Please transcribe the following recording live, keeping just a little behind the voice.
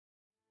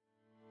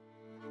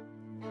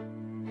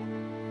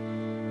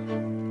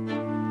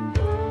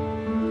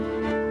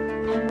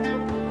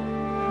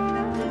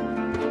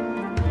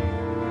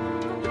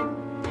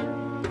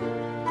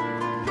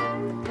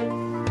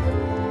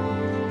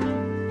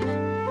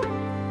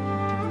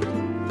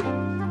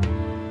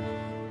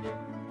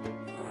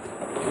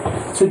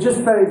So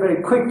just very,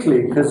 very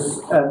quickly, because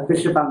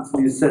Bishop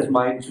Anthony says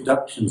my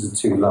introductions are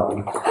too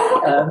long.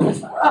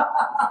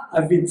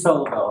 I've been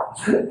told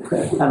off,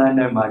 and I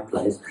know my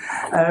place.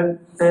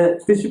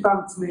 Bishop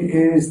Anthony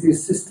is the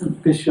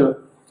Assistant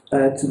Bishop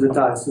to the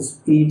Diocese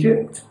of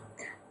Egypt.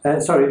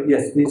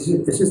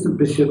 The Assistant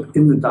Bishop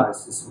in the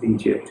Diocese of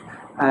Egypt.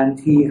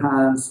 And he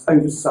has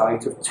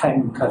oversight of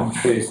 10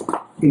 countries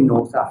in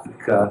North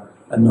Africa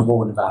and the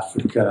Horn of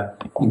Africa,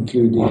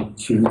 including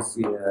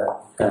Tunisia,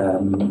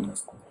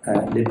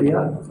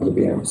 Libya,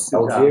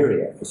 Sudan,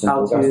 Algeria,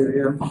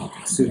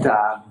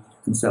 Sudan,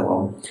 and so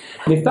on.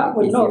 And if that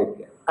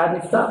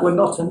were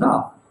not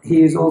enough,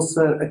 he is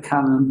also a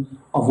Canon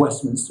of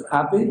Westminster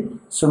Abbey.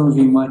 Some of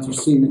you might have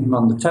seen him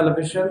on the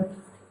television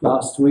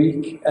last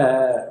week,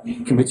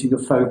 committing a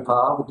faux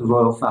pas with the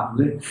royal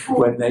family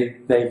when they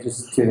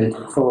visited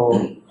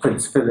for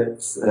Prince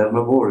Philip's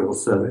memorial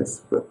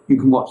service. But you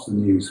can watch the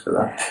news for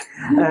that.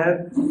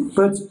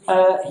 But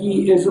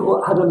he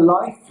had a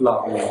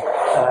lifelong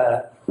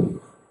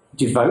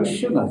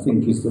devotion, I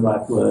think is the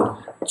right word,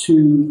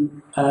 to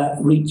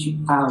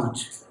reaching out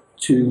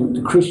to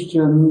the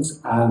Christians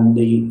and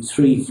the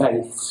three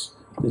faiths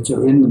that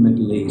are in the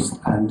Middle East,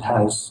 and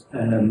has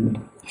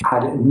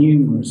had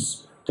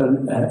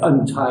done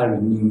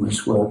untiring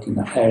numerous work in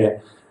that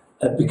area.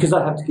 Because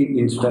I have to keep the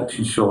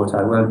introduction short,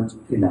 I won't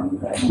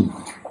enumerate.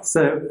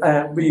 So,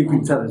 but you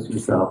can tell us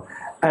yourself.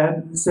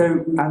 And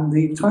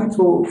the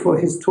title for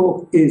his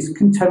talk is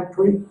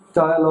Contemporary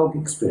Dialogue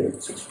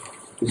Experiences.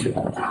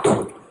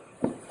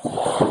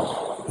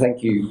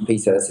 Thank you,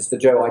 Peter. Sister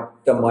Jo, I've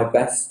done my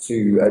best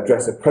to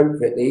address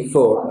appropriately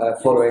for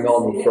following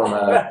on from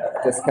a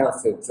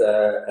discounted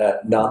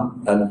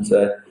nun and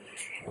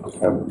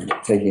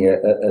taking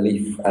a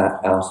leaf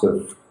out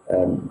of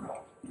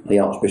the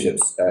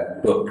Archbishop's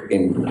book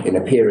in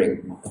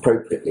appearing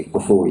appropriately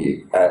before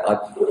you.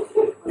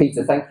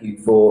 Peter, thank you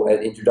for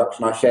the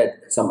introduction. I shared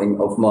something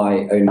of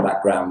my own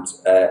background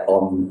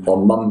on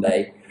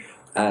Monday,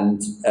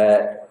 and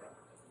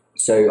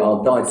so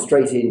I'll dive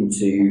straight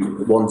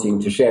into wanting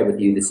to share with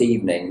you this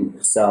evening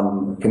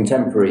some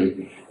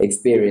contemporary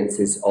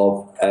experiences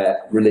of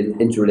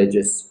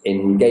interreligious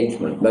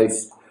engagement,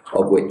 most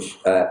of which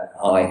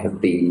I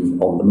have been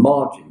on the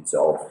margins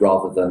of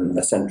rather than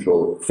a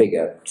central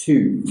figure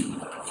to.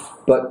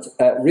 But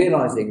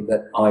realising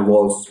that I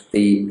was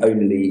the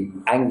only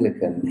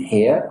Anglican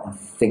here, I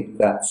think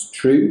that's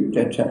true,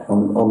 don't check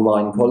on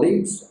online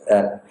colleagues,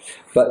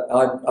 but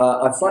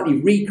I've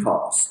slightly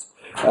recast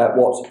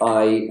what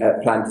I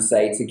plan to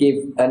say to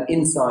give an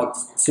insight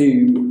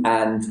to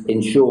and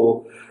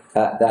ensure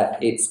that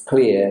it's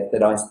clear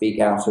that I speak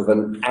out of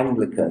an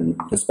Anglican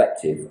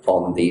perspective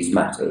on these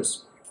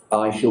matters.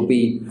 I shall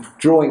be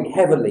drawing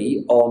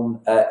heavily on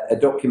a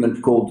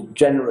document called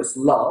Generous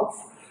Love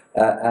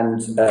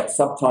and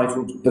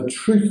subtitled The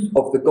Truth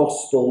of the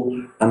Gospel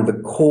and the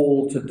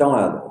Call to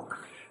Dialogue,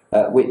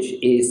 which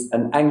is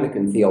an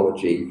Anglican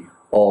theology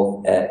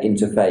of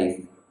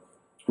interfaith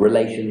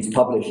relations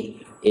published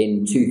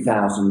in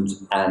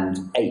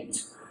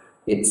 2008.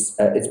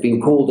 It's been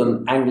called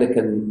an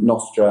Anglican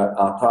Nostra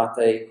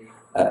Aetate,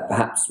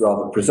 perhaps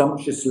rather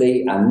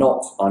presumptuously, and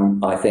not,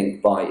 I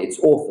think, by its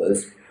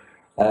authors.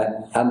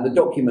 And the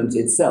document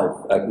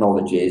itself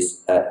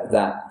acknowledges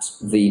that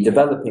the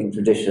developing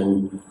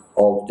tradition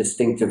of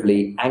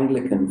distinctively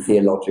Anglican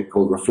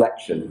theological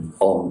reflection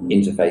on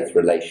interfaith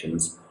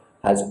relations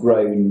has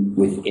grown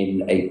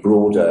within a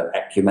broader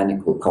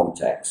ecumenical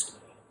context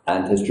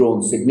and has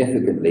drawn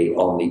significantly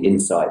on the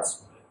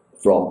insights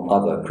from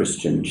other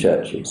Christian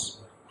churches.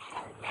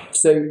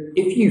 So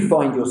if you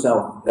find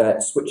yourself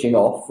switching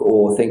off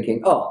or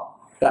thinking,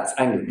 that's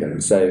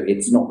Anglican, so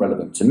it's not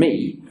relevant to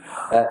me,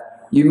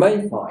 you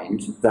may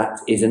find that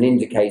is an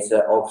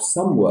indicator of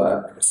some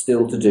work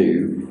still to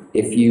do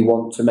if you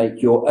want to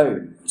make your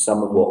own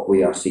some of what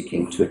we are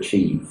seeking to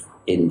achieve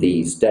in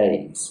these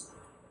days.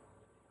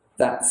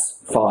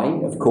 That's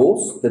fine, of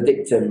course. The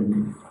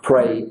dictum,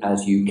 pray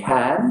as you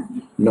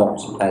can,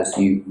 not as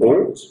you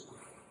ought.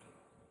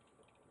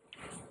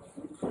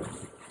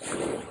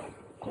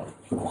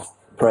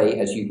 Pray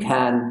as you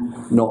can,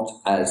 not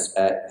as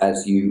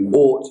you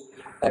ought,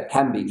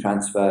 can be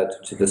transferred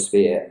to the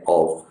sphere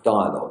of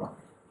dialogue,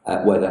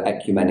 whether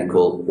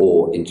ecumenical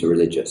or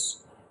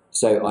interreligious.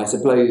 So I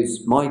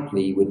suppose my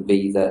plea would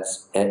be that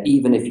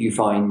even if you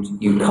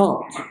find you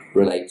can't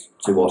relate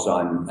to what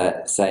I'm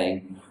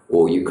saying,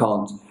 or you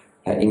can't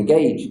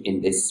engage in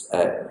this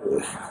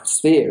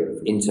sphere of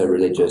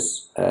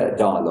interreligious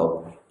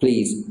dialogue,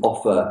 please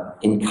offer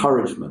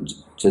encouragement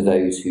to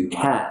those who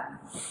can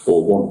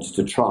or want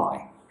to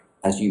try,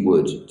 as you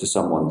would to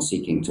someone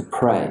seeking to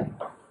pray.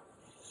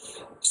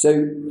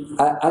 So,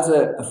 as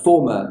a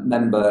former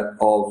member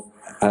of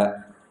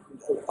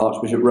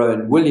Archbishop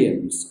Rowan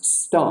Williams'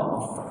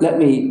 staff, let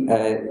me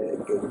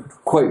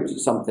quote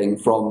something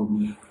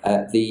from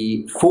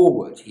the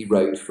foreword he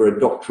wrote for a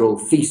doctoral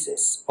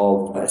thesis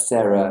of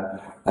Sarah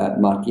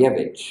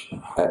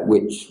Markiewicz,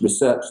 which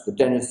researched the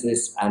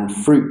genesis and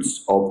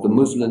fruits of the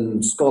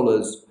Muslim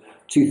scholars'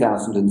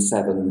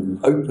 2007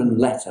 open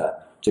letter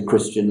to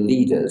Christian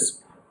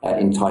leaders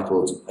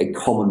entitled A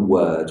Common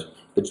Word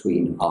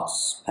Between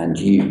Us and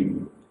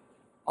You.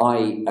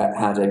 I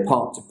had a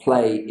part to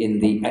play in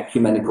the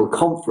ecumenical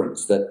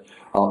conference that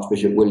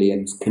Archbishop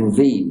Williams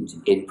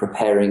convened in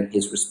preparing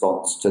his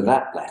response to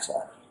that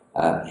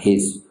letter,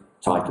 his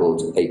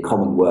titled A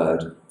Common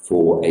Word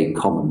for a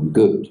Common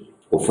Good,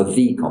 or for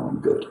the Common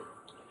Good.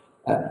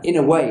 In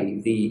a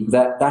way,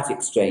 that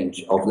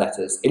exchange of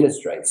letters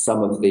illustrates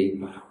some of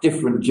the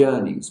different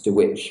journeys to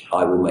which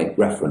I will make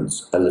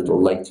reference a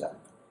little later.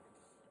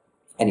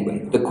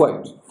 Anyway, the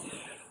quote: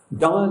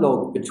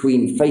 "Dialogue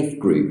between faith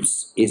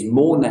groups is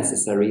more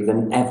necessary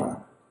than ever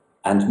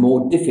and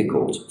more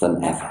difficult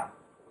than ever.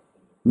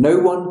 No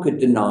one could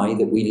deny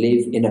that we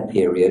live in a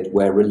period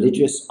where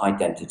religious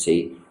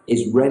identity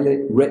is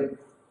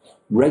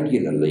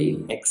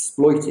regularly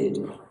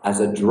exploited as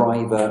a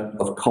driver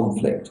of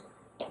conflict,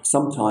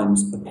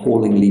 sometimes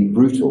appallingly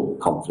brutal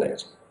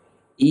conflict,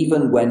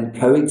 even when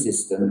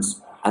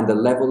coexistence and the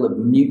level of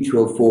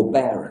mutual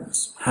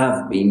forbearance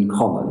have been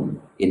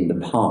common in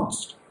the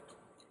past.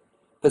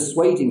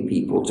 Persuading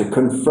people to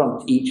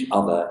confront each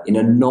other in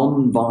a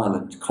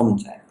non-violent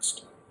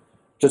context,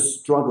 to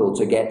struggle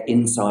to get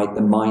inside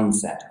the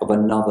mindset of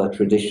another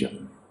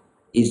tradition,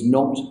 is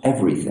not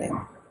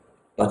everything,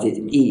 but it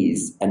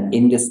is an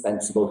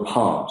indispensable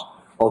part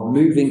of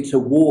moving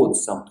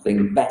towards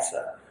something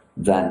better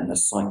than a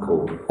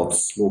cycle of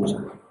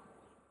slaughter.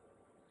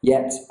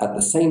 Yet, at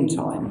the same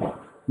time,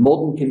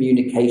 modern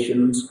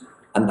communications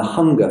and the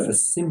hunger for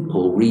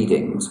simple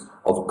readings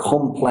of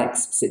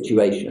complex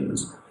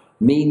situations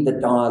mean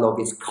that dialogue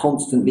is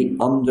constantly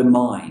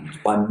undermined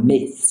by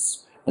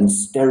myths and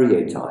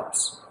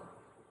stereotypes.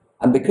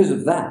 And because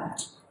of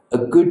that, a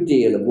good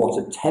deal of what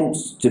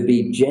attempts to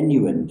be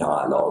genuine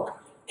dialogue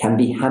can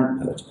be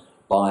hampered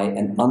by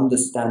an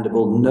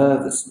understandable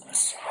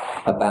nervousness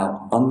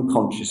about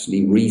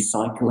unconsciously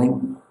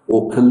recycling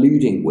or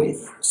colluding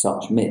with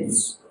such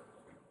myths,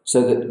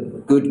 so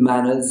that good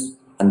manners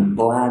and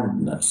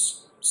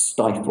blandness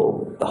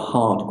stifle the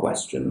hard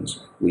questions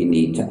we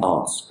need to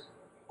ask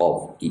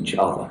of each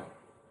other.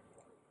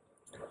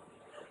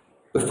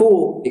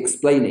 Before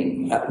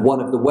explaining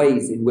one of the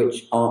ways in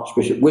which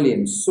Archbishop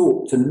Williams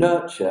sought to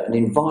nurture an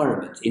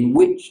environment in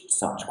which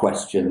such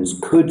questions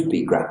could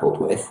be grappled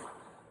with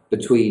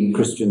between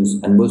Christians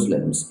and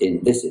Muslims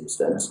in this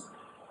instance,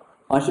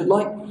 I should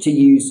like to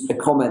use a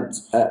comment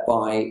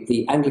by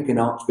the Anglican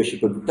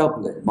Archbishop of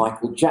Dublin,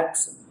 Michael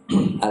Jackson,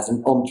 as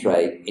an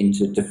entree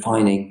into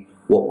defining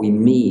what we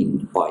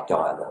mean by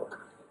dialogue,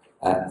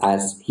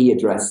 as he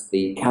addressed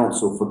the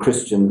Council for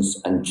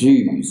Christians and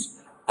Jews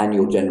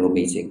annual general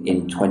meeting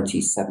in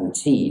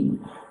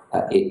 2017,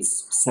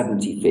 its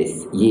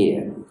 75th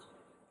year,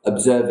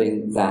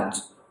 observing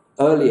that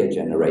earlier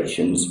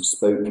generations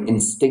spoke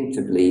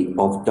instinctively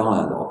of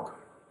dialogue.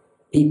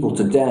 People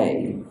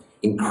today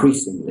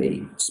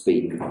increasingly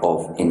speak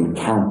of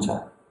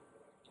encounter.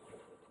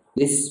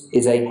 This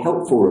is a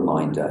helpful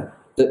reminder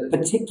that,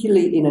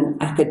 particularly in an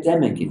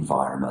academic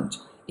environment,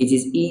 it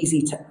is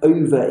easy to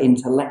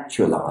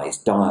over-intellectualize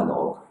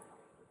dialogue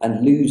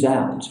and lose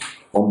out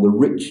on the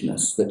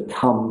richness that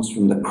comes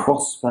from the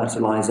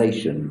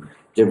cross-fertilization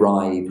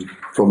derived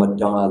from a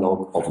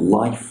dialogue of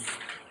life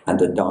and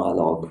a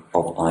dialogue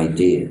of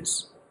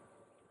ideas.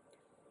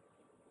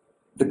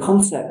 The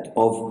concept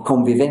of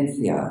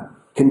convivencia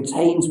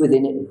contains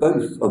within it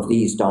both of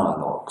these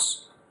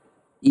dialogues,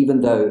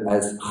 even though,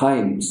 as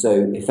Chaim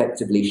so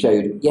effectively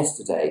showed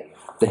yesterday,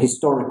 the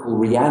historical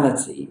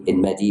reality in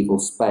medieval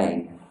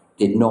Spain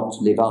did not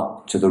live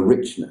up to the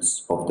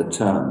richness of the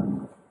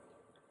term.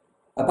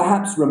 A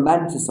perhaps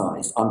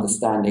romanticized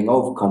understanding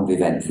of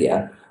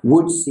convivencia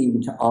would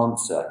seem to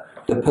answer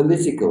the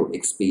political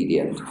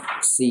expedient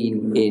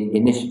seen in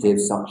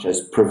initiatives such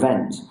as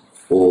Prevent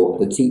or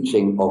the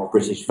teaching of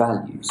British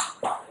values,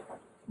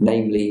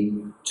 namely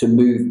to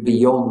move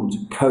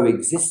beyond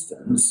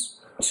coexistence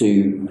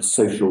to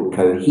social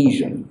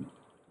cohesion.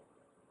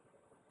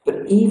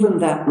 But even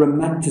that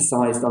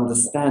romanticized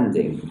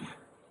understanding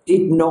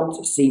did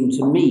not seem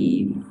to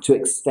me to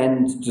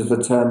extend to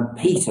the term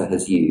Peter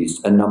has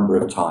used a number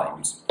of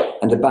times,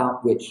 and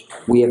about which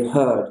we have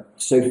heard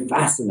so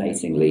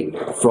fascinatingly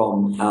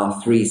from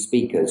our three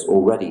speakers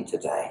already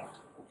today: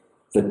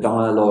 the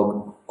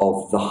dialogue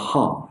of the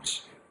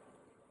heart.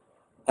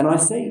 And I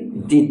say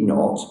did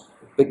not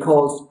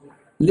because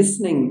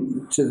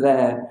listening to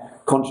their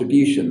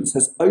contributions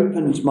has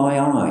opened my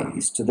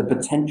eyes to the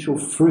potential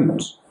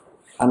fruit,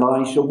 and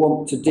I shall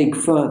want to dig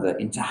further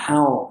into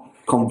how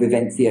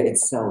convivencia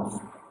itself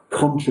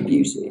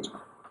contributed,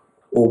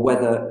 or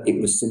whether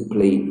it was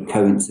simply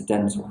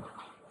coincidental.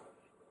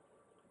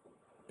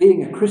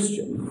 Being a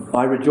Christian,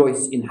 I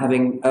rejoice in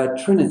having a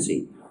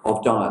trinity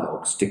of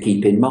dialogues to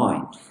keep in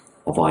mind,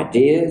 of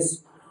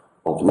ideas,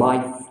 of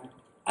life,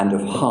 and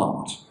of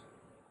heart.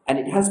 And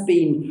it has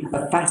been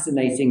a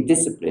fascinating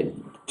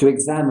discipline to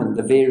examine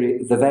the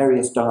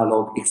various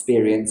dialogue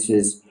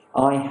experiences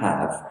I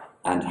have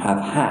and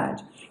have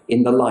had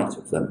in the light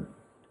of them.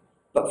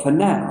 But for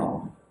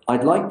now,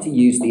 I'd like to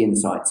use the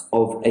insights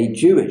of a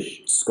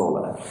Jewish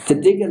scholar to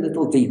dig a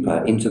little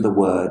deeper into the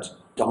word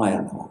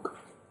dialogue.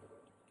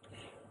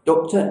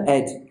 Dr.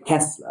 Ed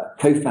Kessler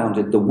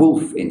co-founded the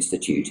Wolf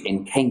Institute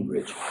in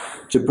Cambridge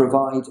to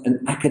provide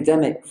an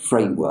academic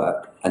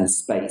framework and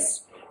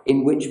space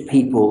in which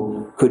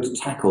people could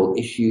tackle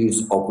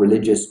issues of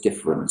religious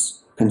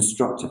difference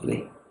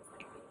constructively.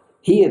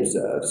 He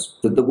observes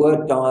that the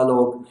word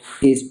dialogue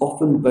is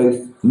often both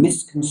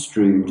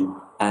misconstrued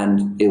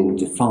and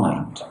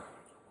ill-defined.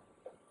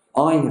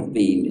 I have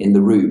been in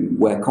the room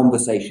where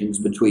conversations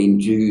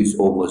between Jews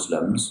or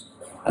Muslims,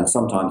 and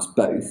sometimes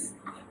both,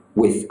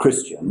 with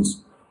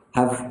Christians,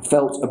 have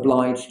felt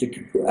obliged to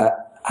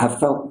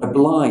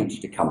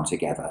come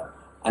together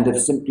and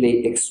have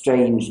simply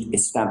exchanged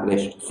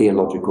established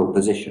theological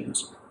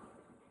positions,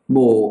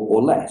 more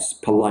or less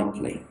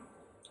politely.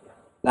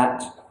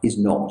 That is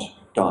not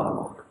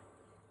dialogue.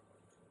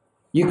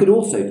 You could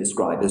also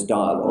describe as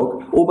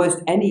dialogue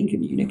almost any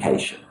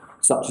communication,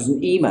 such as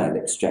an email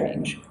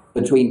exchange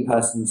between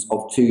persons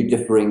of two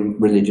differing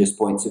religious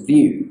points of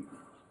view.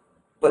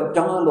 But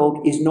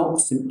dialogue is not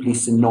simply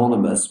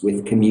synonymous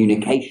with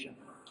communication.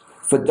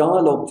 For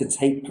dialogue to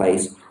take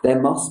place, there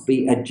must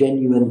be a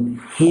genuine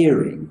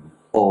hearing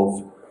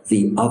of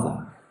the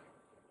other.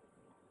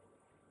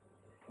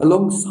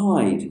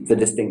 Alongside the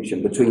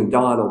distinction between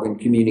dialogue and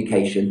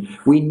communication,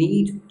 we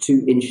need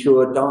to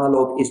ensure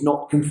dialogue is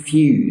not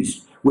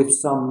confused with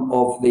some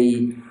of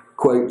the,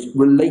 quote,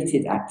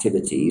 related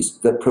activities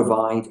that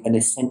provide an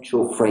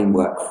essential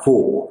framework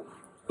for,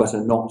 but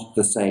are not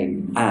the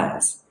same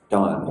as,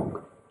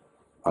 dialogue,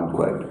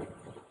 unquote.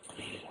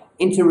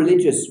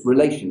 Interreligious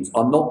relations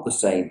are not the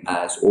same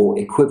as or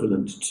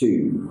equivalent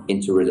to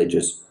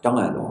interreligious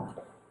dialogue.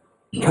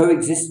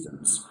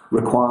 Coexistence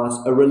requires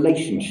a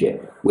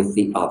relationship with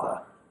the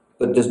other,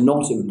 but does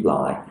not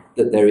imply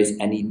that there is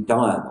any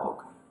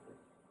dialogue,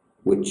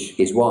 which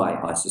is why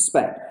I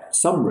suspect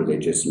some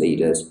religious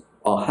leaders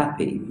are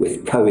happy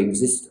with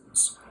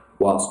coexistence,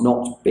 whilst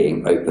not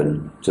being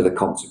open to the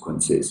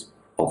consequences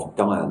of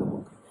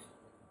dialogue.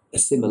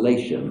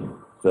 Assimilation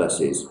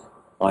versus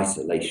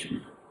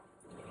isolation.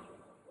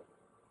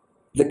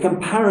 The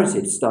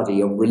comparative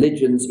study of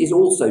religions is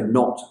also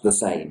not the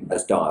same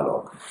as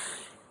dialogue.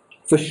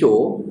 For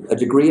sure, a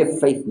degree of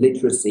faith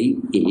literacy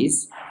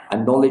is,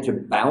 and knowledge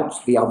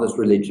about the other's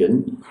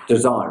religion,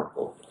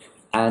 desirable,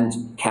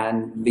 and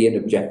can be an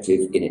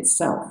objective in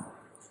itself.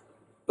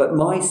 But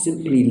my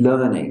simply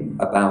learning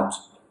about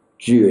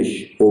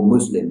Jewish or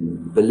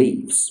Muslim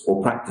beliefs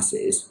or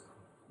practices,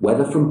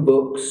 whether from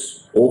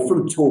books or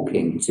from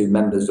talking to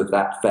members of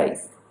that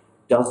faith,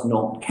 does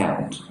not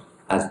count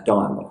as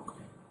dialogue.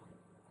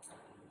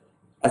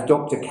 As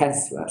Dr.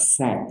 Kessler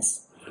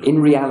says,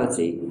 in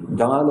reality,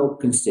 dialogue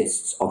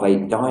consists of a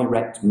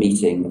direct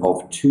meeting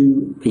of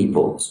two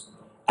peoples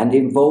and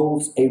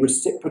involves a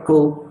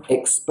reciprocal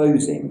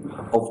exposing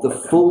of the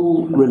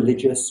full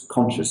religious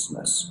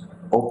consciousness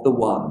of the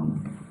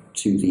one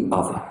to the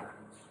other.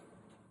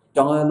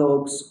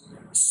 Dialogue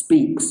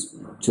speaks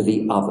to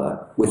the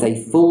other with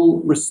a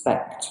full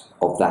respect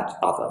of that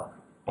other,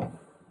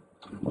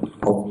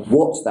 of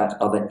what that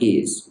other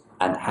is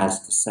and has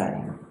to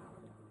say.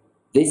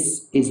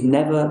 This is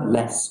never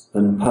less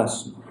than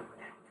personal,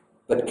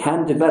 but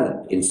can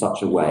develop in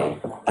such a way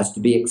as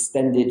to be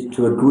extended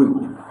to a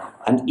group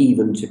and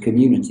even to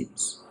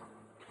communities.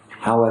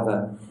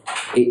 However,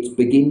 it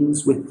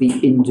begins with the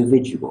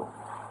individual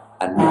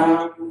and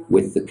not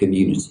with the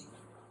community.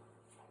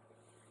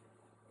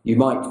 You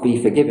might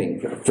be forgiven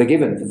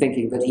for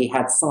thinking that he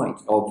had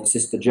sight of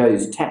Sister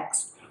Jo's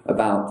text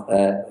about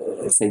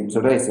Saint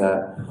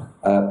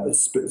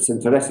Teresa's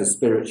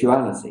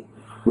spirituality,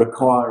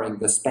 requiring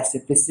the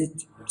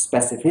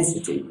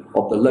specificity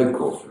of the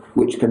local,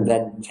 which can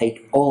then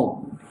take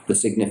on the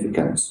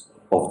significance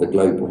of the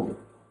global.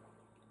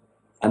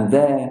 And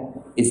there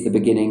is the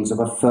beginnings of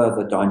a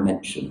further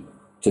dimension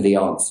to the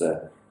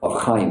answer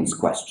of Chaim's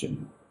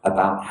question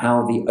about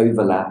how the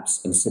overlaps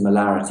and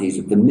similarities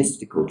of the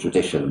mystical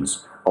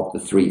traditions of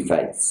the three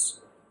faiths,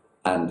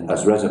 and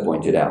as Reza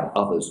pointed out,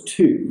 others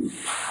too,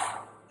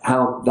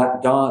 how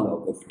that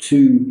dialogue of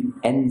two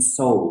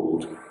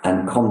ensouled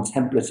and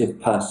contemplative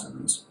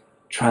persons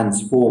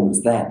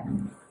transforms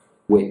them,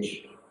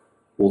 which,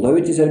 although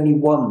it is only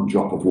one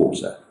drop of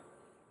water,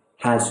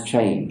 has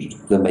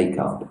changed the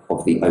makeup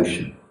of the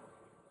ocean.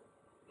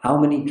 How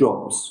many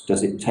drops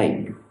does it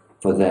take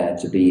for there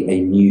to be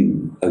a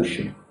new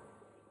ocean,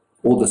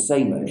 or the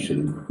same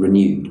ocean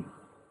renewed?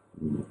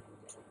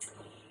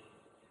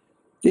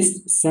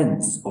 This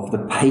sense of the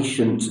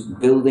patient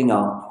building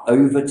up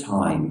over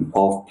time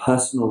of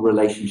personal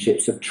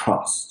relationships of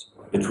trust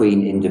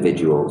between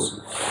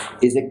individuals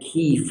is a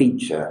key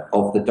feature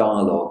of the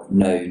dialogue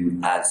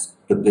known as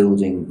the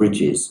Building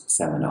Bridges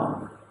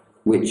seminar,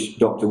 which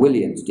Dr.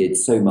 Williams did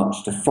so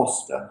much to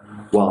foster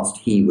whilst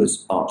he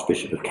was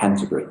Archbishop of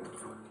Canterbury.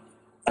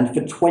 And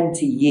for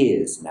 20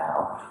 years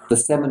now, the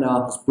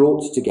seminar has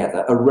brought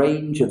together a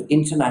range of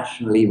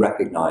internationally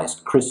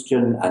recognised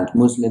Christian and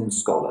Muslim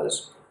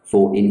scholars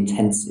for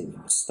intensive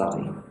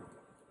study.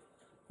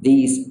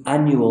 These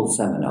annual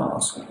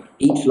seminars,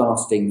 each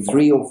lasting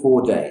 3 or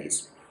 4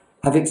 days,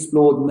 have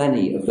explored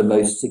many of the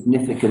most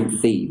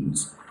significant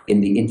themes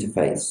in the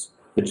interface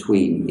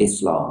between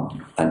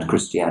Islam and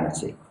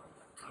Christianity.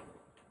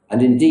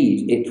 And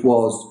indeed, it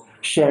was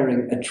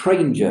sharing a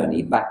train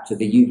journey back to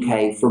the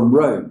UK from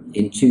Rome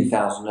in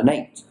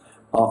 2008,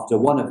 after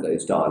one of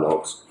those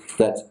dialogues,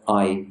 that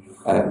I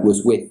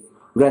was with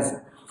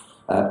Reza.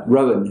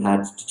 Rowan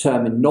had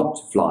determined not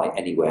to fly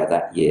anywhere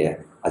that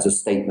year as a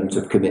statement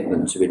of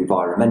commitment to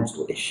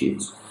environmental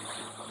issues.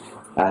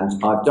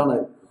 And I've done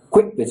a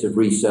quick bit of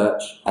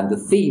research, and the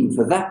theme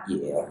for that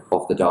year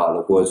of the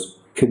dialogue was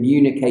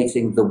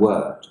communicating the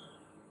word,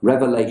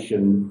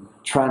 revelation,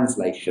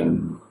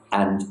 translation,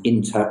 and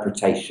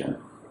interpretation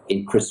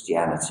in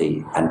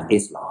Christianity and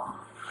Islam.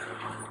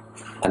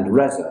 And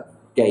Reza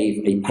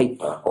gave a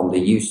paper on the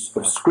use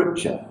of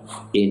scripture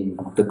in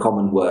the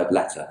Common Word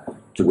Letter,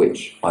 to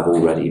which I've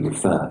already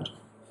referred.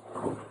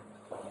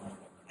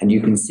 And you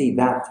can see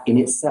that in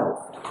itself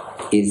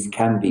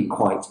can be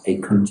quite a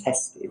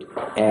contested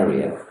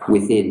area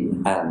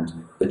within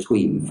and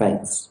between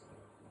faiths.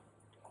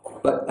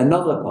 But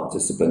another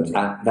participant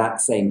at that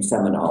same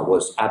seminar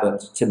was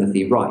Abbot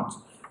Timothy Wright,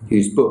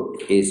 whose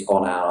book is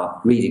on our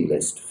reading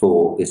list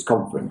for this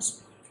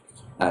conference.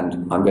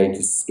 And I'm going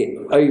to skip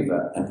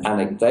over an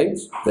anecdote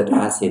that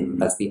has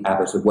him as the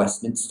Abbot of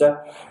Westminster.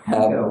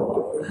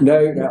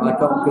 No, I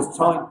can't, because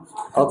time.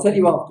 I'll tell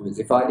you afterwards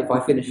if I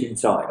finish in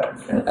time.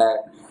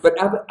 But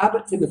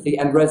Abbot Timothy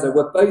and Reza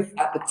were both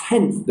at the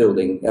 10th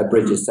Building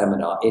Bridges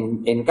seminar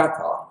in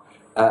Qatar,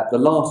 the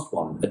last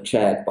one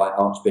chaired by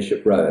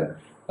Archbishop Rowan,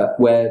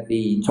 where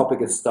the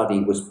topic of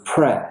study was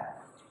prayer.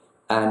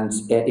 And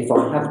if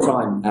I have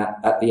time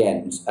at the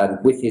end,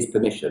 and with his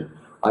permission,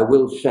 I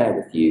will share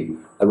with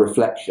you a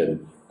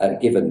reflection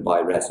given by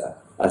Reza,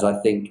 as I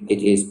think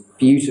it is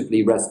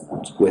beautifully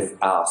resonant with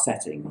our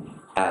setting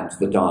and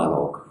the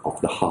dialogue of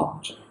the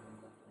heart.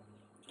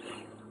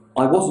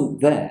 I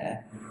wasn't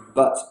there,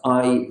 but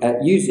I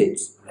use it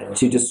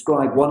to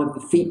describe one of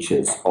the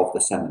features of the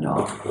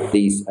seminar,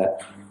 these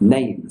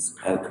names,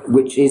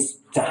 which is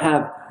to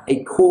have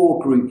a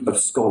core group of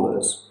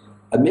scholars,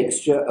 a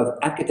mixture of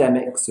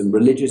academics and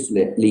religious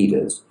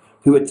leaders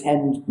who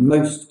attend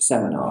most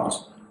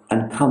seminars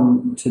and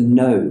come to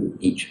know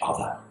each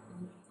other,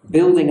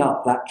 building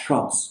up that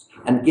trust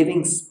and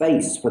giving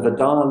space for the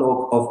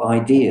dialogue of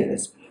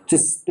ideas to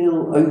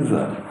spill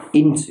over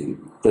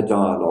into the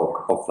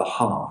dialogue of the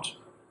heart.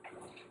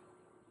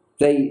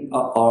 They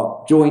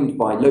are joined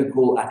by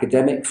local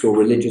academics or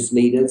religious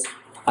leaders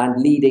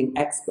and leading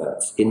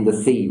experts in the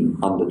theme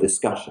under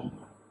discussion.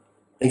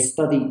 They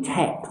study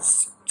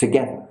texts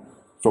together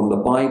from the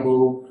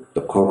Bible,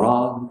 the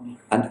Quran,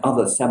 and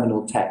other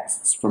seminal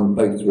texts from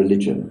both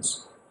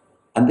religions.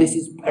 And this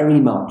is very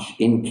much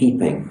in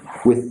keeping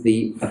with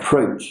the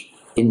approach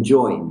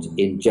enjoined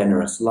in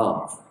generous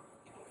love.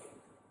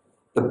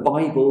 The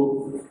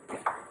Bible,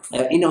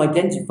 in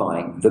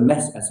identifying the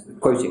message,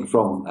 quoting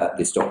from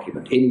this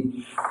document,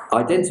 in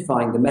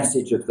identifying the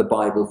message of the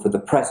Bible for the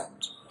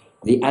present,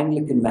 the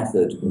Anglican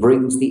method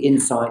brings the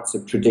insights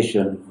of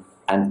tradition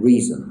and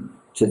reason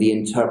to the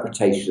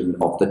interpretation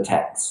of the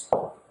text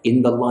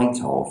in the light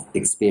of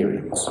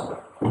experience.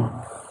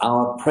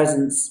 Our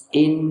presence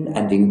in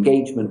and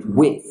engagement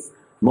with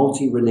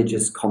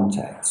multi-religious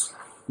contexts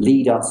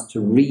lead us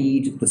to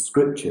read the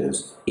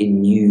scriptures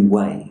in new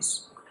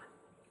ways.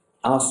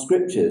 Our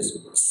scriptures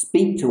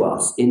speak to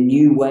us in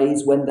new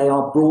ways when they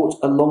are brought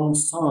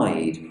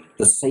alongside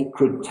the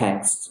sacred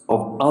texts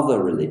of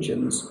other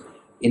religions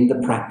in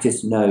the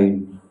practice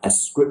known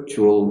as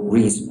scriptural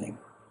reasoning.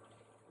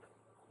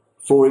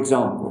 For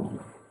example,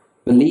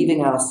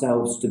 believing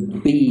ourselves to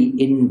be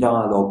in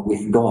dialogue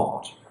with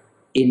God,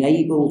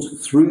 enabled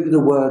through the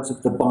words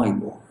of the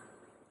Bible,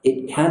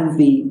 it can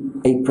be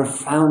a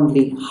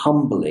profoundly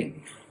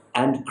humbling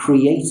and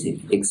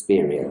creative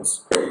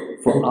experience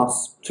for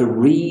us to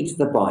read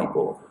the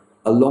Bible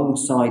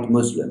alongside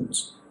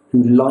Muslims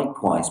who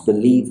likewise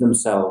believe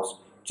themselves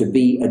to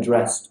be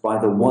addressed by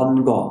the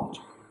one God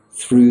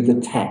through the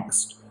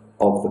text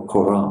of the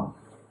Quran.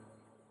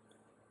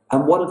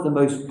 And one of the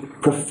most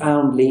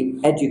profoundly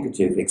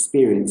educative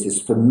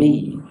experiences for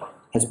me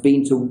has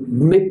been to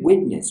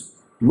witness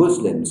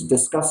Muslims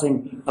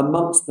discussing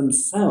amongst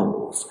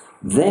themselves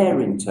their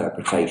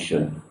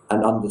interpretation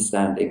and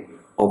understanding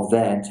of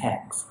their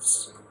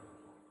texts.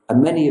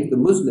 And many of the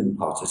Muslim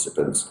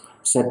participants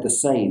said the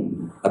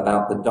same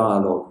about the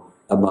dialogue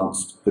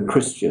amongst the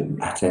Christian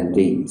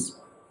attendees.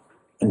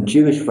 And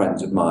Jewish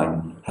friends of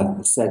mine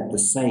have said the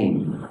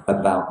same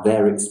about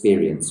their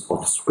experience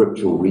of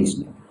scriptural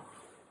reasoning.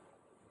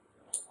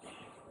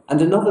 And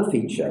another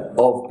feature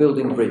of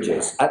building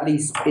bridges, at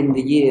least in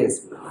the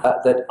years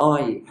that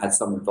I had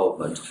some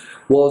involvement,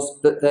 was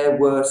that there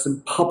were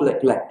some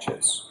public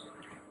lectures.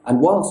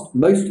 And whilst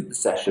most of the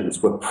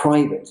sessions were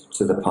private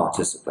to the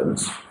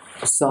participants,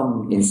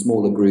 some in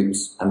smaller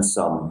groups and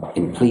some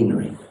in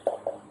plenary,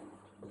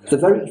 the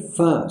very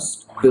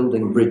first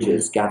Building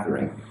Bridges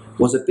gathering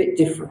was a bit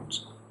different,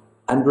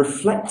 and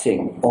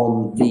reflecting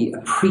on the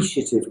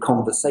appreciative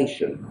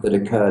conversation that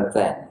occurred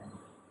then,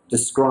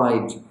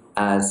 described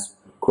as,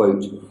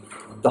 quote,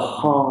 the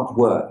hard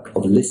work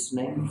of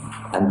listening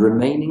and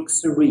remaining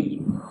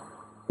serene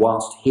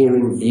whilst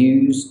hearing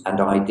views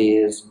and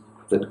ideas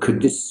that could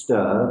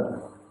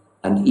disturb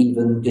and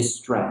even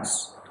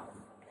distress.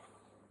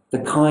 The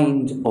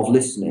kind of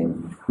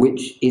listening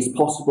which is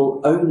possible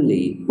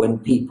only when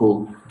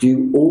people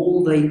do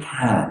all they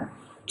can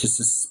to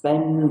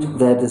suspend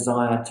their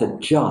desire to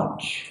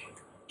judge,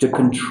 to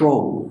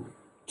control,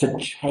 to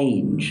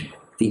change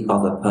the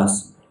other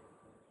person.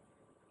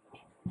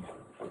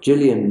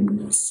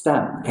 Gillian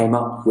Stamp came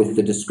up with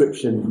the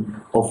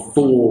description of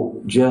 4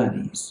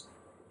 journeys: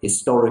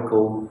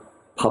 historical,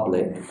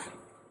 public,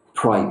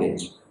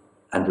 private,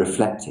 and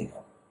reflective.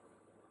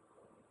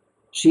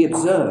 She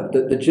observed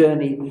that the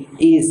journey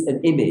is an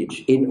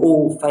image in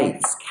all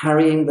faiths,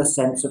 carrying the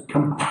sense of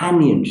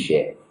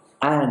companionship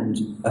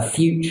and a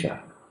future.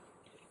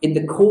 In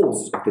the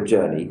course of the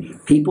journey,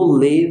 people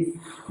live,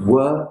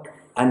 work,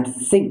 and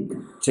think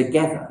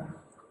together,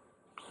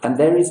 and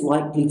there is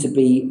likely to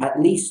be at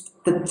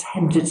least the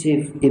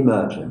tentative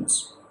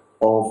emergence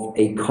of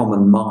a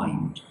common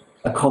mind,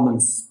 a common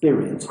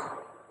spirit,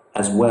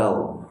 as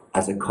well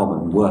as a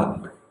common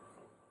work.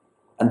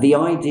 And the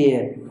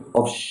idea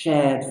of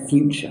shared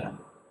future,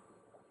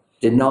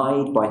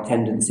 denied by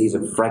tendencies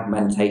of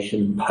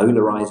fragmentation,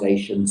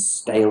 polarization,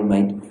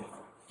 stalemate,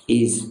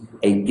 is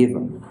a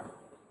given.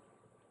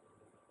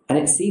 And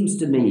it seems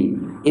to me,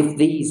 if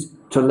these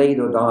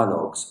Toledo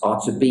dialogues are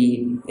to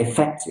be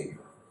effective,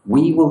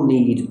 we will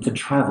need to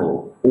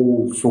travel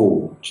all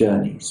 4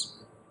 journeys.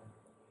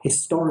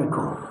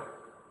 Historical.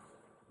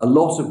 A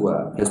lot of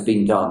work has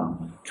been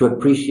done to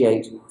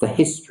appreciate the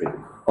history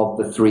of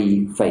the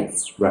 3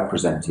 faiths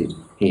represented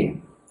here.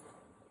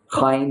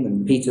 Chaim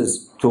and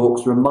Peter's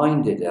talks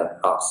reminded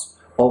us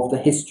of the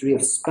history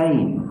of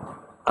Spain,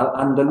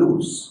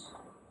 Al-Andalus,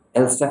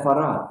 El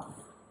Sefarad.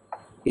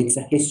 It's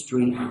a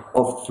history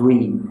of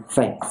 3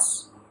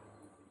 faiths.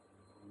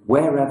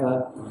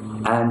 Wherever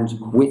and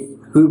with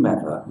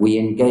whomever we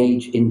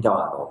engage in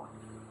dialogue,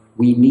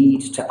 we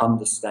need to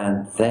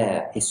understand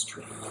their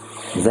history,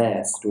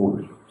 their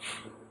story.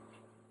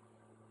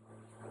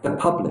 The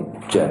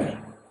public journey.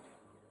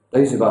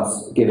 Those of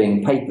us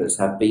giving papers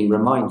have been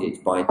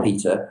reminded by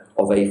Peter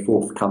of a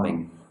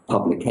forthcoming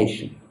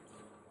publication.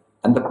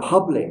 And the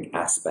public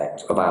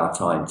aspect of our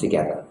time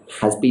together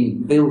has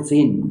been built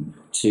in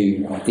to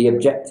the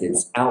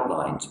objectives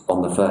outlined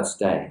on the first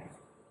day.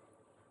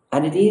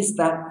 And it is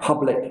that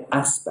public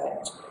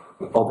aspect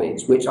of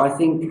it which I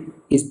think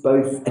is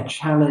both a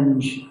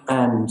challenge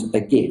and a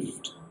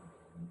gift.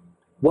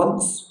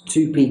 Once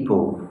 2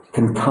 people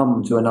can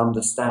come to an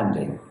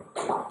understanding,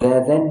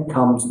 there then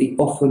comes the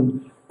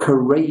often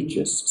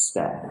courageous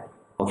step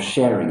of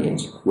sharing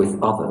it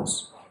with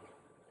others,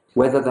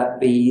 whether that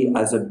be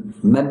as a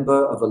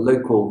member of a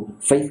local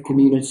faith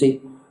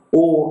community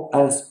or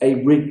as a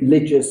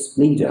religious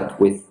leader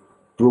with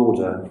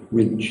broader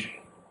reach.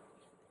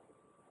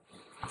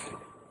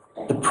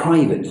 The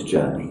private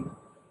journey,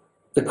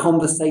 the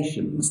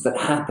conversations that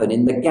happen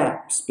in the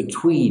gaps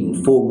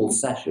between formal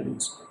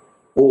sessions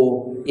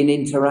or in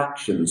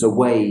interactions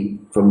away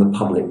from the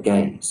public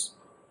gaze.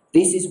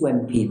 This is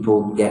when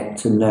people get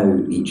to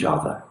know each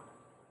other,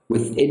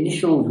 with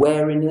initial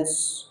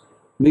wariness,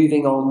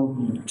 moving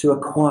on to a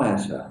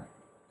quieter,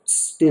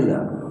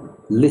 stiller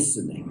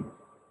listening,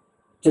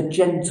 to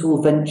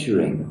gentle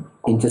venturing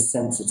into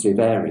sensitive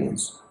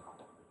areas,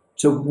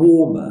 to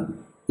warmer,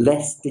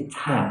 less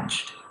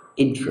detached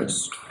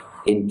interest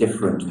in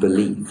different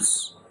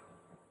beliefs,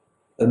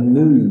 a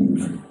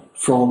move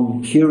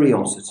from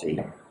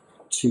curiosity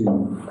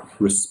to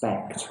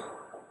respect.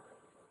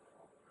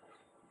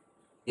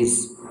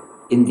 Is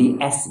in the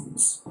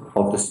essence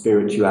of the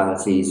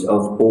spiritualities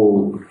of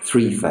all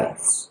 3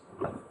 faiths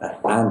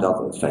and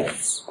other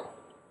faiths.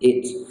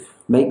 It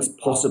makes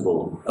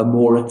possible a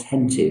more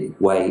attentive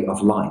way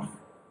of life.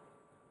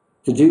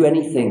 To do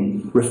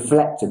anything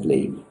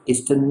reflectively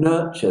is to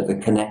nurture the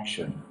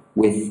connection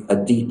with a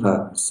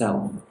deeper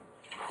self.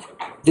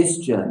 This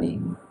journey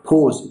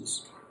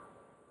pauses,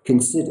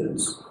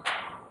 considers,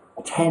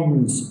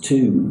 tends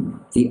to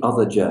the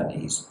other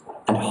journeys,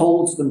 and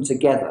holds them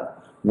together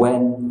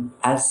when,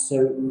 as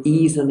so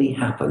easily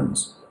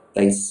happens,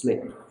 they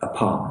slip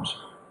apart.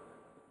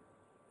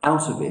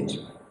 Out of it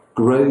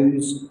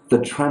grows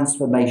the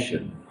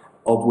transformation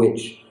of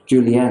which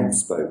Julianne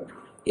spoke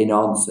in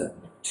answer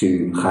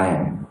to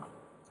Chaim.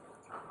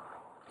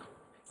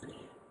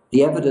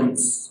 The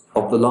evidence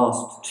of the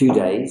last 2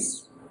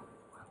 days,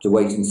 to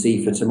wait and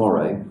see for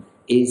tomorrow,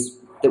 is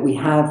that we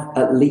have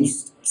at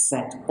least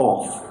set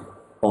off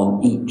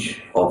on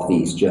each of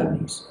these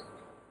journeys.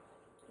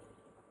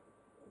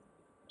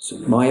 So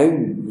my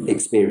own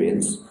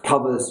experience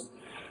covers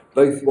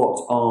both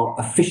what are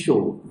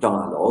official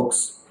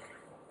dialogues,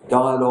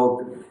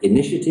 dialogue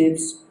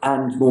initiatives,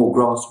 and more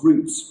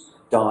grassroots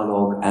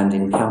dialogue and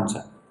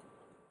encounter.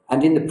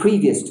 And in the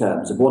previous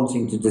terms of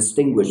wanting to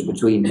distinguish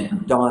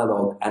between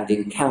dialogue and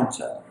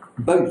encounter,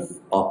 both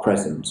are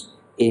present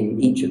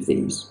in each of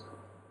these.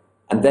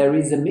 And there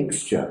is a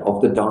mixture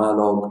of the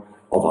dialogue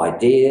of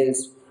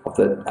ideas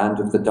and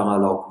of the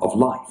dialogue of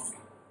life.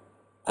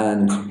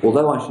 And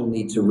although I shall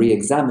need to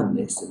re-examine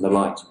this in the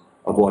light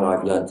of what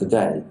I've learned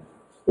today,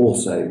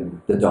 also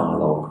the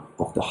dialogue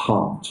of the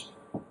heart.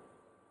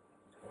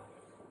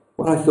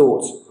 What I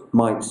thought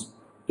might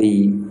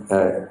be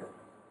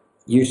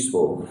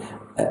useful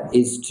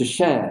is to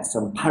share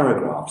some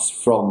paragraphs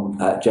from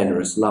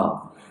Generous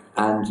Love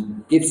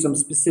and give some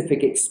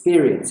specific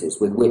experiences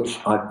with which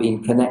I've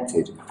been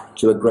connected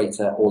to a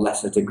greater or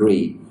lesser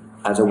degree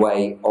as a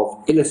way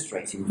of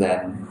illustrating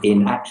them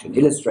in action,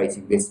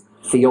 illustrating this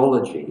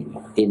theology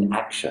in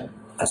action,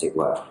 as it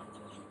were.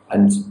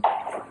 And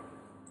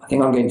I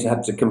think I'm going to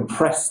have to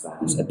compress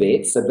that a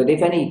bit, but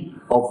if any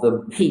of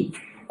them pique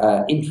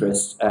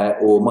interest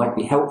or might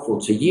be helpful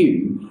to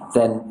you,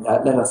 then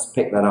let us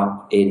pick that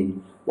up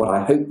in what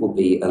I hope will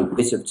be a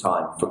bit of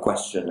time for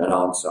question and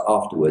answer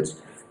afterwards,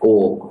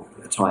 or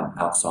time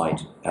outside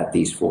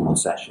these formal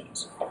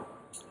sessions.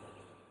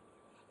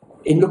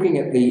 In looking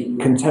at the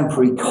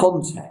contemporary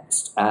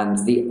context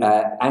and the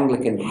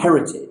Anglican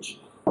heritage,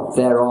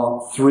 there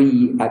are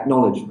three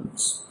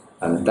acknowledgements,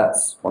 and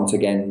that's once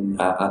again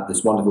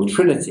this wonderful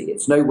trinity.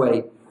 It's no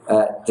way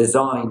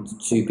designed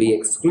to be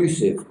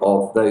exclusive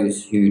of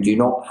those who do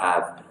not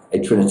have a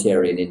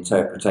Trinitarian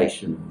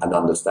interpretation and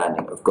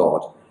understanding of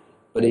God,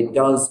 but it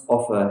does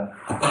offer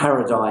a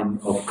paradigm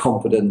of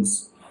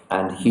confidence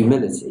and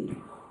humility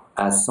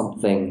as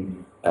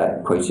something,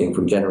 quoting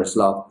from Generous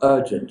Love,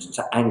 urgent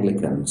to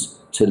Anglicans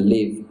to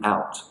live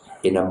out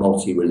in a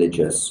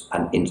multi-religious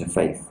and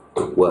interfaith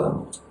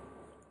world.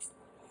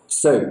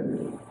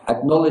 So,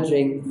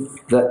 acknowledging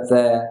that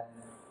there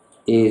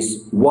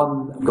is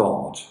one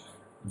God,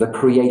 the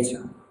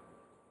Creator.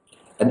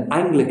 An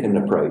Anglican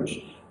approach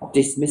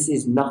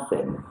dismisses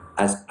nothing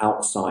as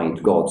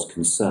outside God's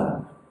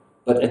concern,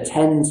 but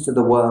attends to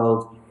the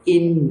world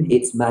in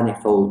its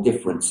manifold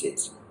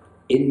differences,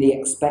 in the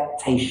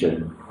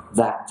expectation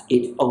that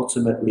it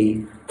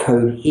ultimately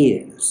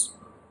coheres,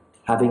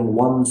 having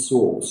one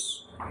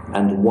source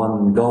and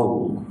one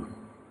goal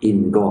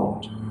in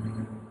God.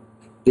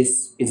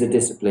 This is a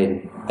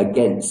discipline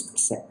against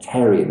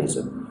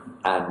sectarianism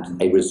and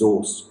a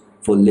resource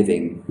for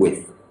living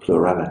with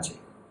plurality.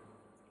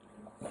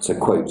 That's a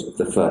quote of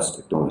the first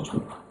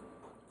acknowledgement.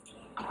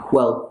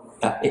 Well,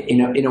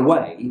 in a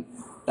way,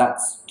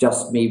 that's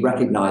just me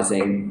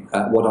recognising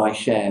what I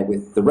share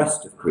with the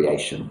rest of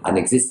creation, an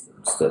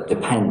existence that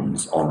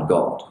depends on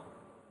God.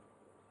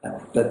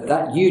 But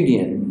that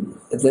union,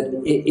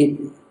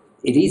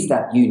 it is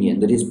that union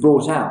that is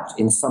brought out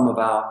in some of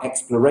our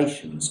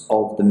explorations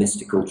of the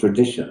mystical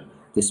tradition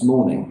this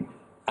morning,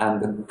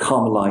 and the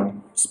Carmelite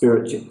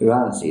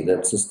spirituality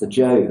that Sister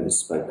Jo has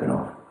spoken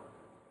of.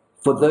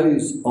 For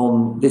those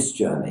on this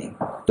journey,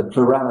 the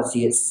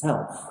plurality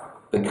itself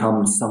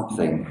becomes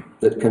something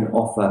that can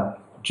offer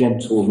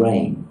gentle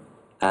rein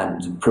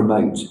and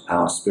promote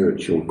our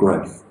spiritual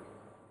growth.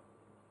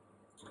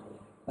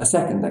 A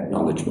second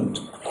acknowledgement,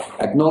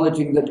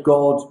 acknowledging that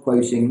God,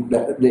 quoting,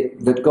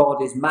 that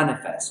God is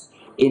manifest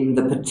in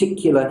the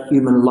particular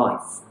human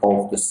life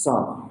of the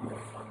Son,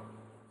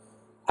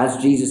 as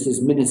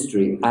Jesus'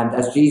 ministry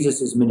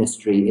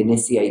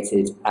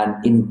initiated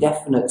an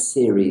indefinite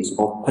series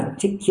of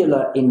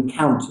particular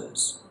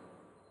encounters,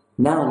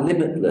 now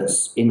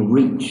limitless in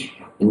reach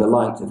in the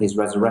light of his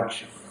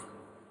resurrection.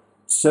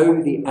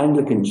 So the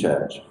Anglican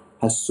Church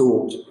has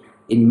sought,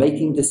 in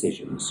making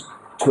decisions,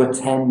 to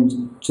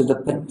attend to the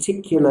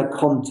particular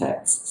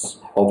contexts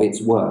of its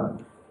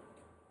work.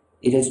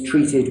 It has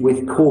treated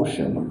with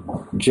caution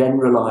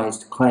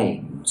generalized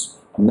claims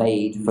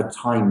made for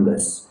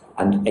timeless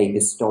and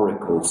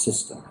ahistorical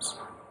systems.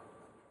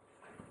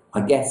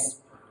 I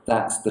guess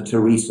that's the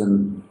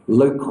Teresan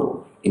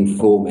local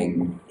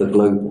informing the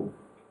global.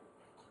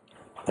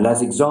 And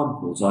as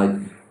examples, I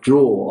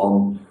draw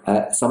on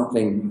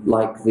something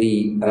like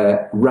the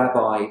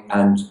rabbi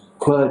and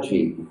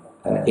clergy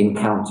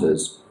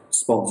encounters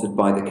sponsored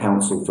by the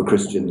Council for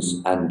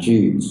Christians and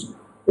Jews,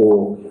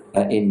 or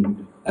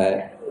in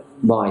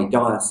my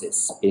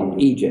diocese in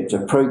Egypt,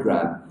 a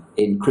programme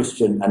in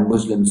Christian and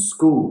Muslim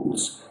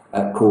schools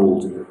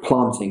called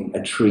Planting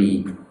a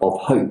Tree of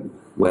Hope,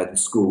 where the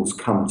schools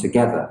come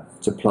together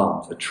to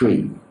plant a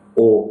tree,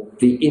 or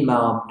the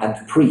imam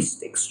and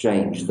priest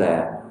exchange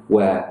there,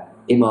 where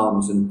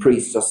imams and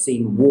priests are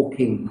seen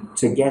walking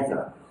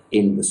together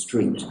in the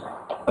street,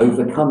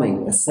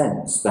 overcoming a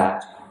sense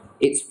that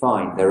it's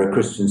fine, there are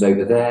Christians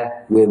over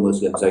there, we're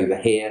Muslims over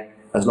here,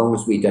 as long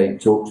as we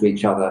don't talk to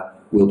each other,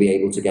 we'll be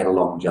able to get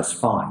along just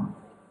fine.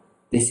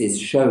 This is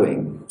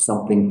showing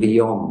something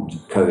beyond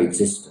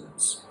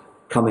coexistence,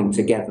 coming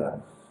together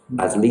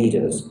as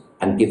leaders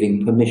and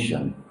giving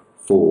permission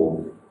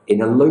for,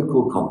 in a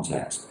local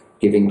context,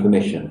 giving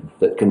permission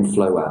that can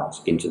flow out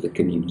into the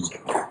community.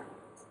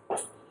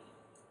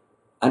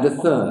 And a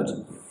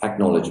third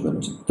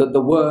acknowledgement, that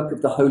the work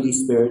of the Holy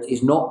Spirit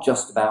is not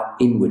just about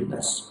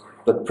inwardness,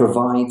 but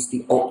provides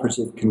the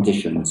operative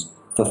conditions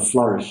for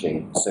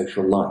flourishing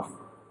social life.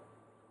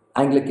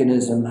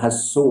 Anglicanism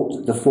has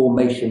sought the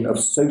formation of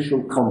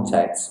social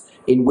contexts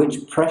in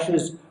which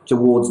pressures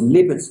towards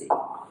liberty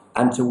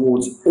and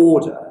towards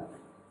order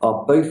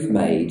are both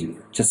made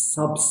to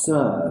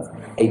subserve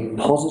a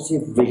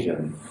positive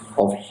vision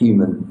of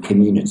human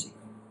community,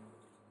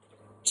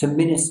 to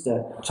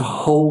minister to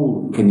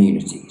whole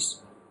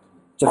communities,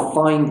 to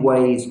find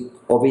ways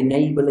of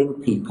enabling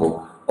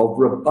people of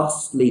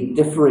robustly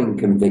differing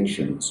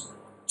convictions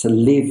to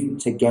live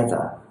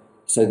together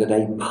so that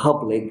a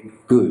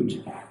public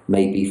good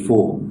may be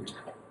formed.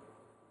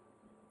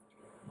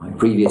 My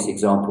previous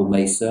example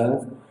may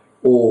serve,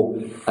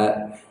 or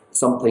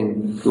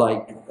something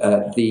like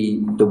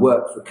the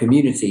work for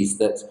communities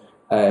that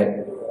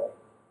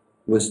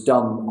was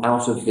done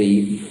out of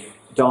the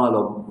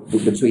dialogue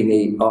between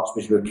the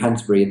Archbishop of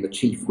Canterbury and the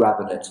Chief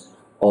Rabbinate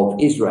of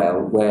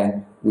Israel,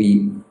 where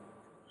we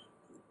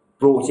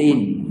brought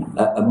in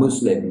a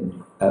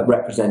Muslim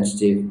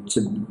representative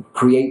to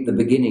create the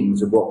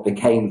beginnings of what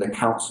became the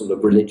Council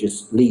of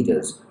Religious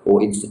Leaders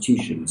or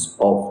Institutions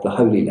of the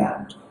Holy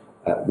Land,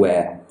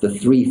 where the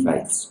three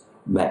faiths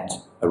met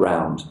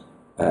around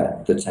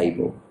the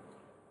table.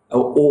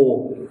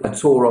 Or a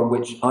tour on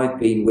which I've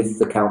been with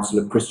the Council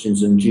of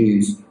Christians and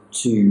Jews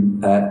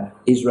to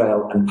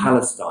Israel and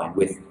Palestine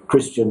with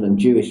Christian and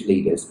Jewish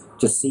leaders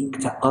to seek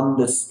to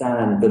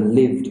understand the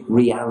lived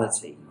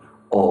reality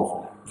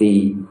of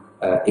the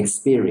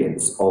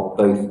experience of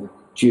both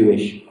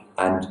Jewish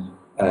and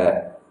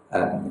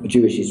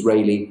Jewish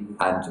Israeli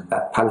and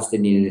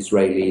Palestinian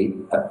Israeli,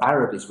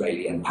 Arab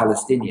Israeli and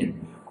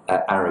Palestinian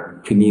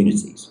Arab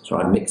communities. So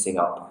I'm mixing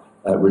up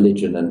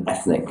religion and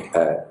ethnic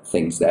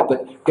things there,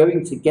 but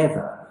going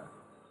together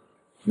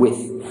with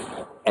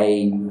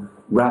a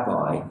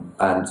rabbi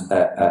and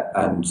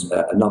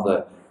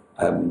another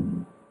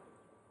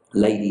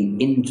lady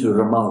into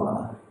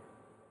Ramallah,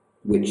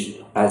 which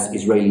as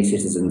Israeli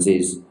citizens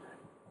is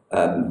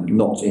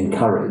not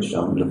encouraged.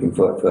 I'm looking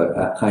for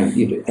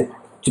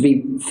to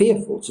be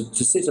fearful,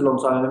 to sit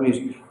alongside them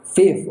who's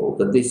fearful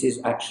that this is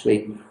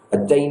actually a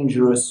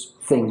dangerous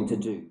thing to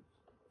do.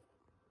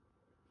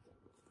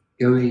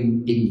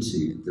 Going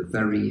into the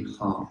very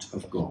heart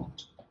of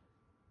God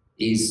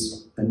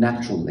is a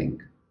natural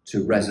link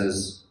to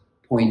Reza's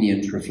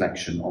poignant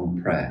reflection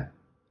on prayer,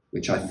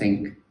 which I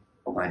think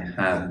I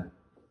have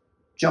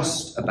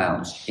just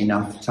about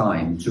enough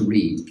time to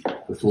read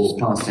before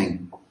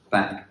passing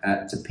back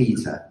to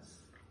Peter.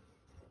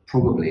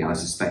 Probably, I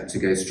suspect, to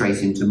go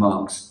straight into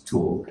Mark's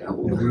talk.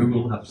 Or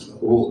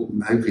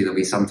hopefully there'll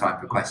be some time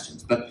for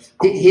questions. But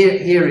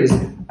here is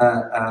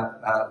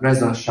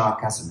Reza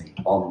Shah-Kazemi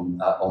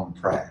on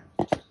prayer.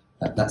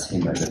 That's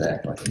him over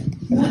there, I think.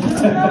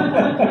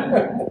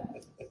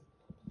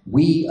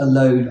 We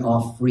alone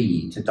are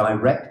free to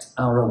direct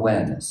our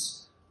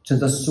awareness to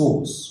the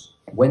source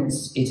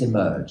whence it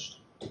emerged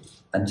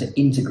and to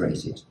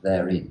integrate it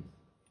therein.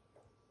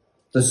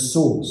 The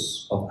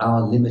source of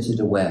our limited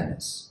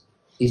awareness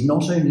is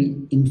not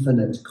only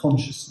infinite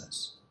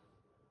consciousness,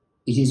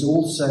 it is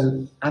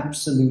also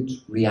absolute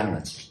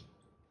reality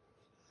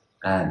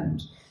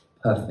and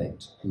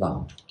perfect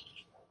love.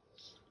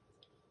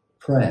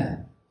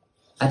 Prayer,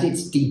 at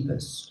its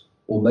deepest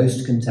or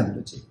most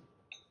contemplative,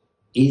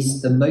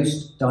 is the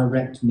most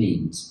direct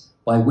means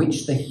by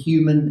which the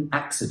human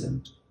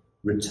accident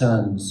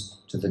returns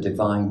to the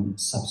divine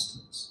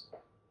substance.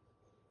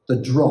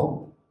 The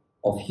drop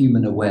of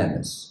human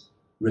awareness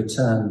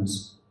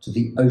returns to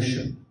the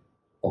ocean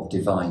of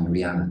divine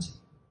reality.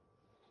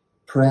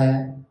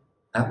 Prayer,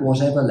 at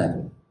whatever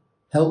level,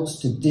 helps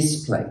to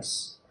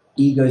displace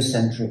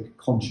egocentric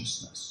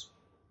consciousness,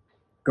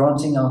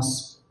 granting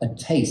us a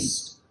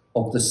taste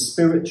of the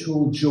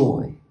spiritual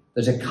joy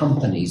that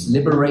accompanies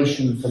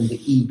liberation from the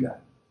ego,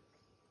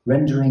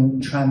 rendering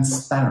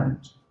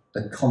transparent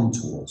the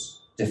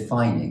contours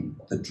defining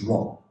the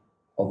drop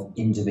of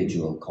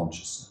individual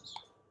consciousness.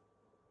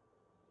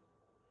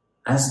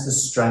 As the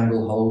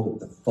stranglehold of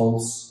the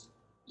false,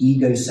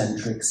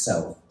 egocentric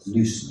self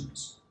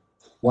loosens,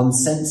 one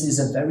senses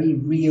a very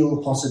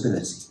real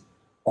possibility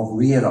of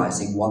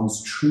realizing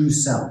one's true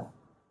self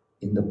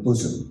in the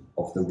bosom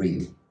of the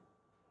real.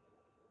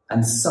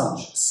 And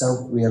such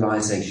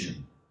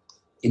self-realization,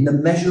 in the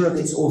measure of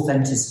its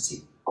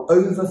authenticity,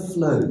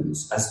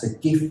 overflows as the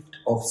gift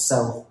of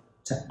self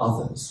to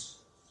others.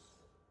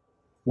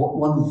 What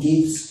one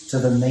gives to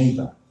the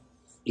neighbour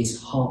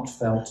is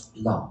heartfelt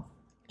love,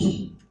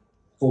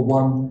 for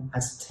one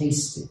has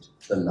tasted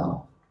the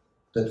love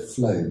that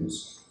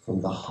flows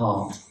from the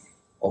heart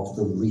of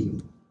the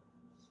real.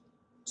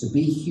 To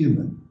be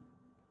human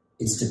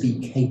is to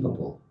be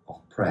capable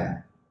of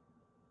prayer,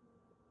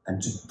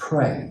 and to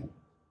pray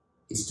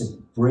is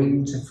to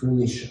bring to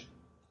fruition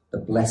the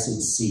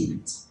blessed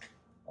seeds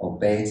of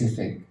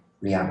beatific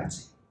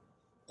reality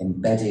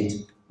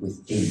embedded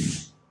within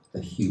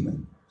the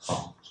human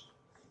heart.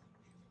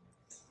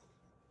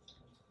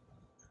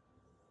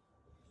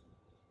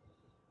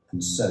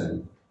 And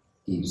so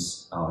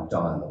is our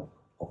dialogue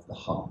of the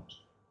heart,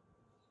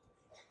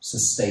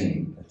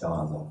 sustaining a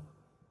dialogue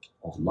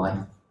of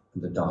life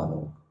and the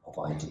dialogue of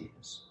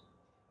ideas.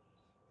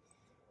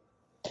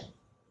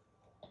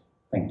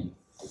 Thank you.